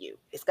have for you.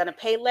 It's going to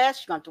pay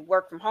less. You're going to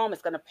work from home.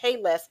 It's going to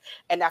pay less.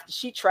 And after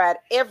she tried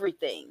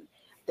everything,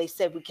 they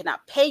said, we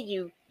cannot pay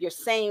you your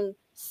same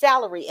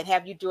salary and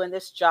have you doing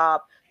this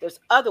job.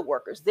 There's other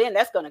workers. Then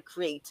that's going to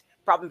create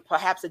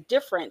perhaps a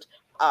different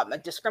a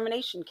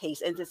discrimination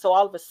case. And so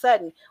all of a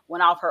sudden,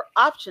 when all of her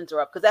options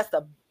are up, because that's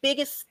the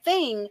biggest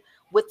thing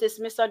with this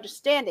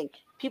misunderstanding.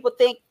 People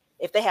think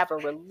if they have a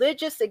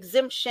religious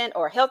exemption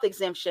or health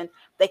exemption,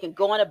 they can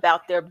go on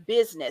about their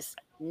business.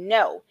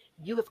 No,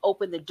 you have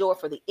opened the door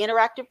for the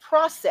interactive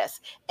process,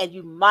 and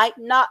you might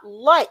not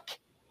like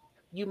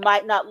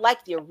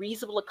the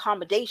reasonable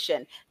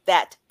accommodation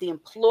that the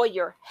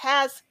employer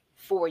has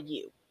for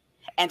you.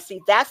 And see,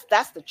 that's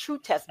the true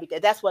test,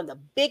 because that's one of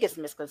the biggest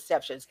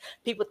misconceptions.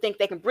 People think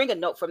they can bring a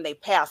note from their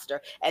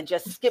pastor and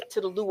just skip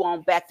to the loo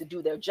on back to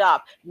do their job.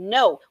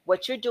 No,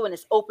 what you're doing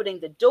is opening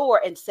the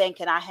door and saying,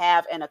 can I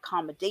have an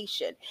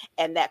accommodation?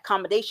 And that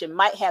accommodation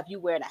might have you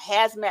wearing a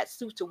hazmat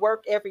suit to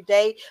work every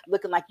day,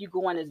 looking like you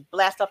going to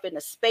blast up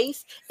into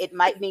space. It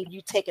might mean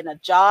you taking a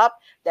job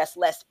that's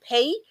less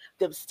pay,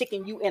 them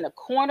sticking you in a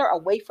corner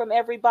away from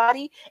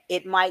everybody.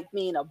 It might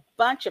mean a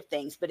bunch of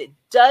things, but it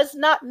does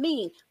not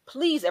mean,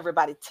 please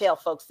everybody tell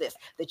folks this,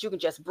 that you can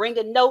just bring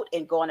a note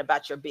and go on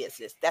about your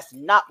business. That's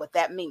not what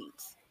that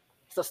means.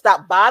 So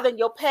stop bothering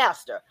your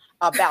pastor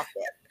about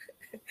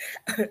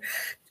that.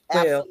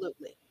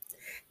 Absolutely.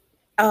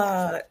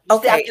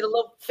 Okay. I get a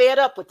little fed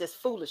up with this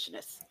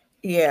foolishness.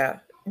 Yeah,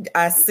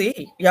 I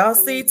see. Y'all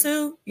see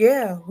too?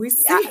 Yeah, we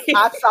see.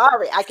 I'm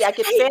sorry. I get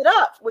fed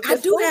up with this.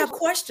 I do have a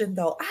question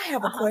though. I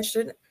have a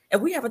question.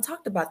 And we haven't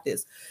talked about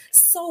this.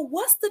 So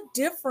what's the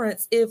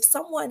difference if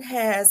someone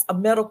has a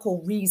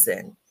medical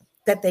reason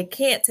that they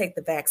can't take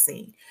the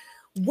vaccine?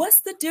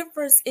 What's the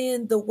difference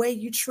in the way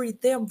you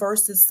treat them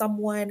versus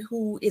someone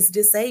who is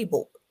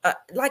disabled,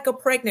 like a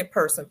pregnant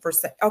person, for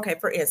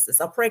instance,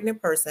 a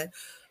pregnant person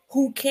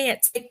who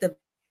can't take the.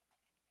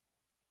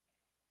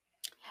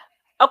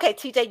 Okay,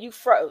 TJ, you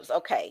froze.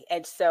 Okay.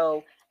 And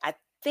so I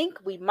think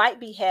we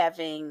might be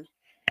having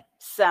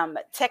some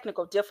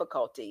technical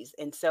difficulties.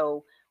 And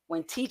so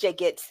when TJ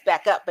gets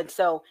back up, and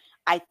so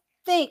I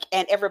think,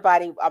 and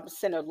everybody, I'm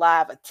sending her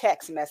live a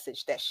text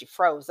message that she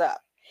froze up.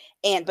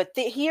 But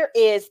there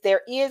is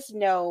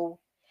no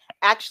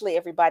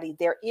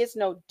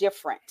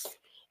difference.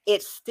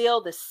 It's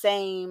still the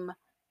same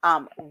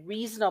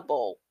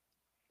reasonable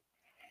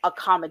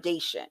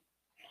accommodation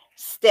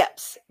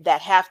steps that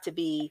have to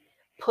be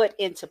put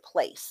into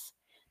place.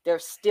 They're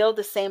still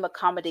the same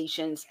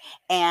accommodations.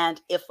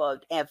 And if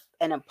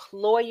an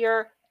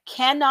employer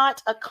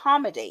cannot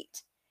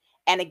accommodate,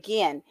 and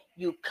again,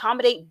 you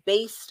accommodate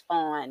based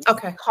on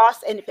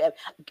cost. And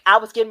I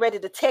was getting ready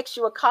to text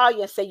you or call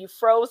you and say you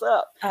froze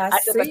up. I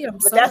see.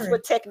 But that's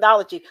with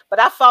technology.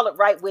 But I followed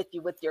right with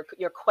you with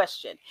your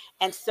question.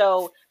 And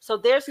so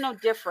there's no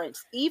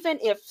difference. Even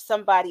if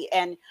somebody,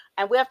 and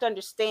we have to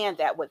understand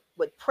that with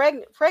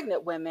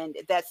pregnant women,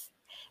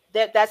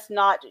 that's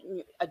not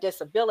a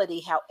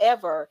disability.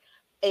 However,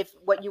 if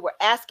what you were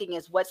asking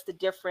is what's the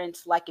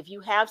difference, like if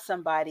you have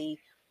somebody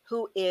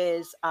who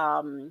is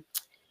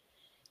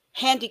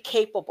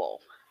handicapable,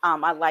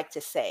 I like to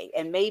say,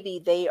 and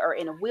maybe they are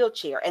in a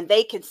wheelchair and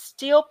they can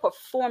still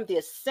perform the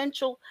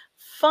essential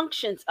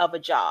functions of a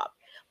job,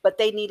 but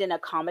they need an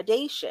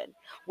accommodation.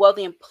 Well,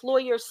 the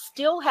employer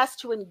still has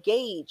to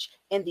engage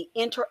in the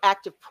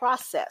interactive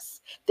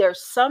process. There are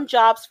some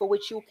jobs for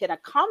which you can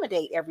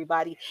accommodate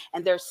everybody,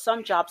 and there's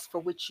some jobs for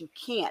which you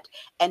can't.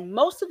 And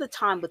most of the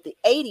time with the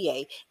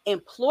ADA,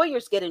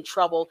 employers get in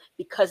trouble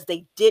because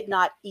they did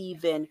not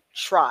even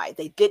try.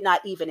 They did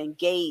not even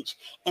engage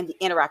in the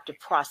interactive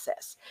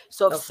process.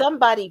 So if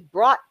somebody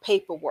brought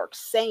paperwork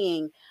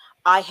saying,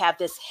 I have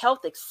this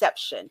health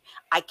exception,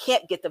 I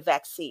can't get the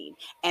vaccine.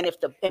 And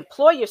if the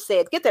employer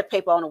said, get that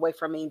paper on away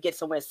from me and get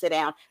somewhere to sit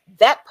down,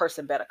 that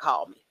person better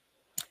call me,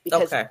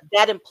 because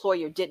that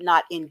employer did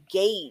not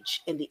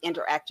engage in the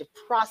interactive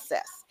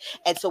process.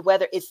 And so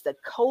whether it's the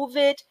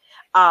COVID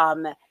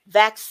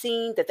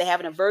vaccine that they have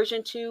an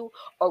aversion to,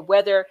 or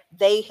whether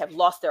they have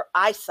lost their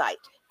eyesight,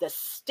 the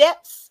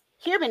steps,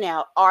 hear me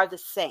now, are the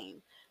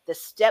same. The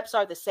steps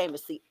are the same.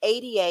 It's the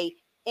ADA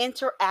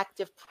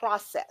interactive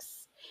process.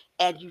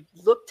 And you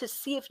look to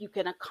see if you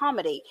can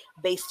accommodate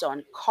based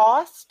on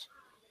cost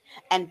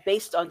and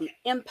based on the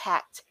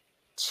impact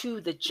to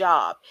the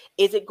job.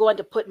 Is it going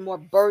to put more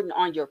burden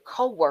on your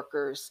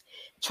coworkers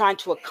trying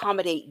to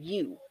accommodate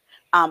you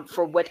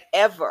for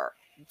whatever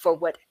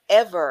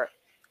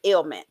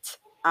ailment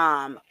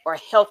or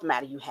health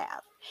matter you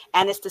have?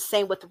 And it's the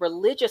same with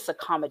religious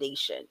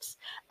accommodations.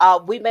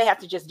 We may have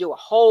to just do a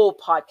whole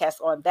podcast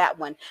on that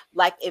one.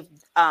 Like if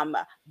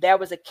there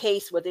was a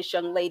case where this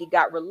young lady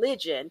got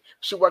religion,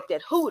 she worked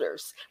at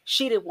Hooters.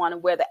 She didn't want to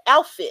wear the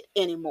outfit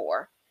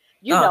anymore.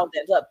 You know,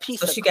 the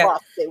piece of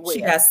cloth they wear.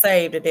 She got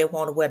saved and didn't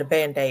want to wear the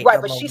Band-Aid.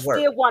 Right, but she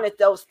still wanted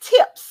those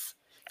tips.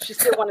 She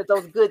still wanted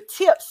those good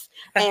tips.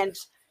 And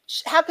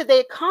how could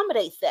they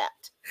accommodate that?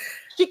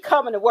 She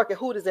coming to work at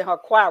Hooters in her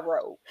choir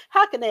robe.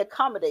 How can they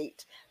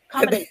accommodate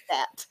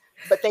that?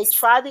 But they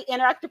tried the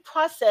interactive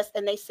process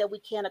and they said we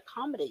can't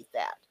accommodate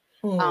that.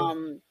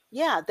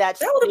 Yeah, that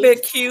would have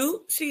been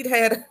cute. She'd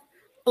had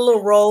a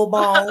little robe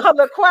on, her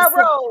little choir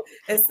robe,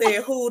 and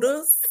said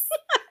Hooters.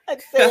 I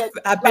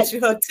bet you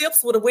her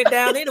tips would have went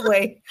down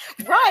anyway.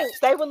 Right,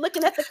 they were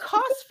looking at the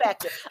cost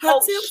factor. Her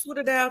tips would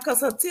have down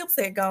because her tips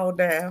had gone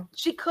down.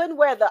 She couldn't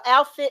wear the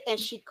outfit and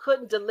she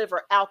couldn't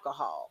deliver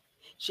alcohol.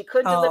 She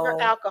couldn't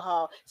deliver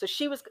alcohol, so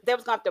they was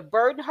going to have to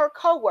burden her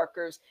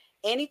coworkers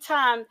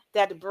anytime they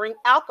had to bring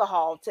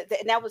alcohol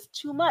and that was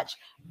too much.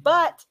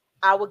 But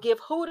I would give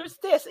Hooters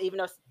this, even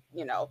though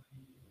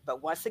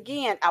but once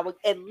again, I would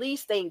at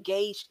least they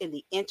engaged in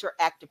the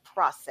interactive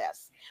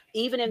process,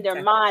 even in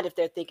their mind. If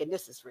they're thinking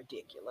this is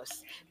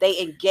ridiculous, they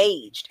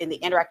engaged in the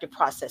interactive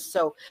process.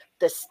 So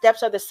the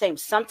steps are the same.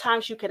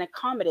 Sometimes you can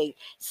accommodate,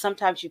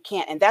 sometimes you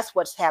can't, and that's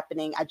what's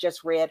happening. I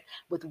just read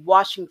with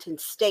Washington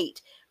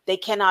State. They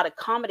cannot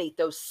accommodate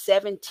those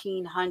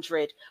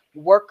 1,700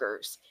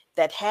 workers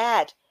that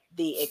had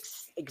the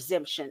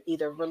exemption,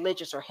 either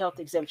religious or health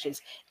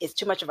exemptions. It's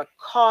too much of a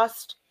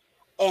cost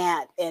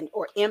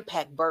or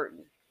impact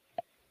burden.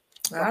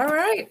 All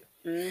right.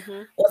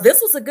 Well,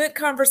 this was a good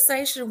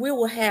conversation. We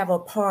will have a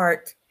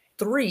part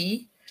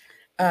 3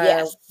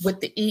 with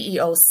the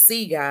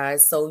EEOC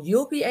guys. So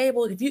you'll be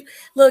able, if you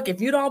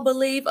don't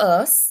believe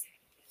us,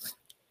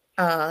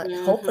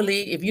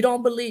 hopefully, if you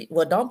don't believe,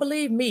 don't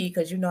believe me,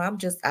 because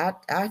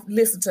I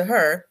listen to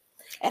her.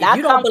 And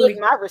I come with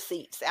my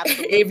receipts.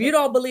 Absolutely. If you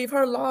don't believe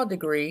her law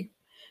degree,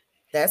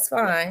 that's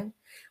fine.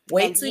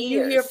 Wait till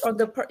you hear from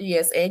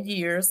and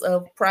years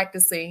of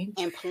practicing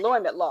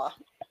employment law.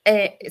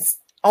 And it's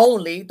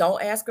only,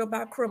 don't ask her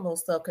about criminal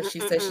stuff, because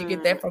she says she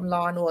get that from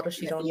Law and Order.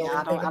 She don't know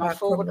anything about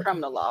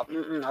criminal law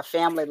or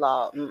family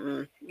law.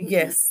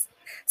 Yes.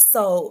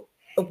 So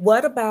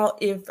what about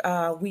if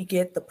we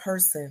get the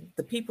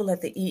people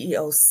at the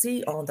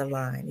EEOC on the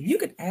line? You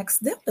could ask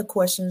them the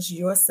questions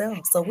yourself.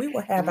 So we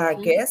will have our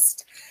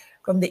guest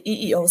from the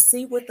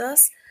EEOC with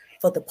us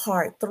for the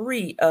part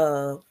 3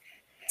 of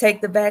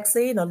Take the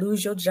Vaccine or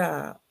Lose Your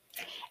Job.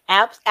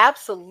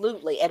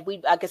 Absolutely. And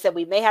we, like I said,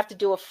 we may have to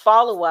do a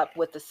follow-up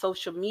with the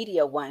social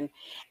media one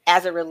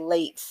as it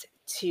relates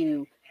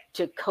to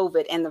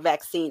COVID and the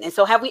vaccine. And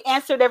so have we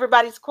answered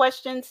everybody's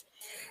questions?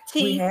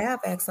 We have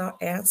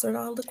answered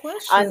all the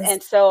questions.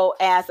 And so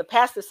as the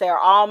pastor said, are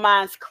all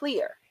minds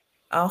clear?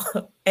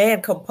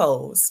 And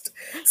composed.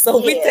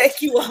 So we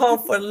thank you all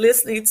for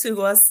listening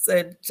to us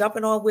and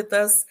jumping on with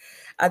us.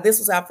 This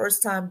was our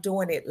first time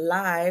doing it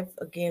live.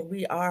 Again,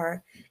 we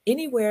are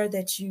anywhere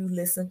that you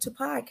listen to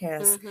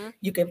podcasts.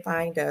 You can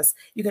find us.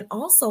 You can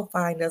also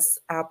find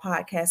our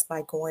podcast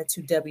by going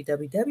to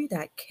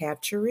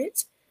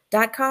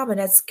www.capturit.com, and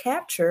that's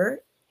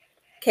capture,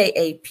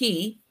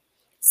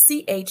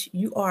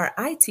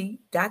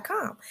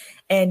 KAPCHURIT.com.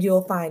 And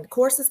you'll find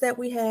courses that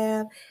we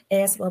have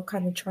and some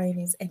upcoming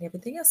trainings and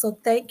everything else. So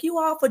thank you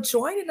all for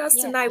joining us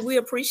tonight. We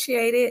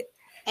appreciate it.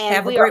 And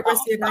have a great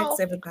rest of your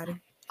nights,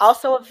 everybody.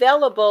 Also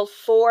available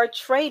for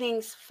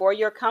trainings for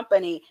your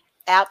company.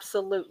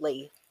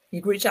 Absolutely.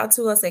 You can reach out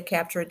to us at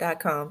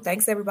capturit.com.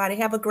 Thanks, everybody.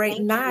 Have a great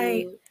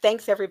night.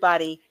 Thanks,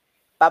 everybody.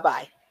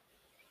 Bye-bye.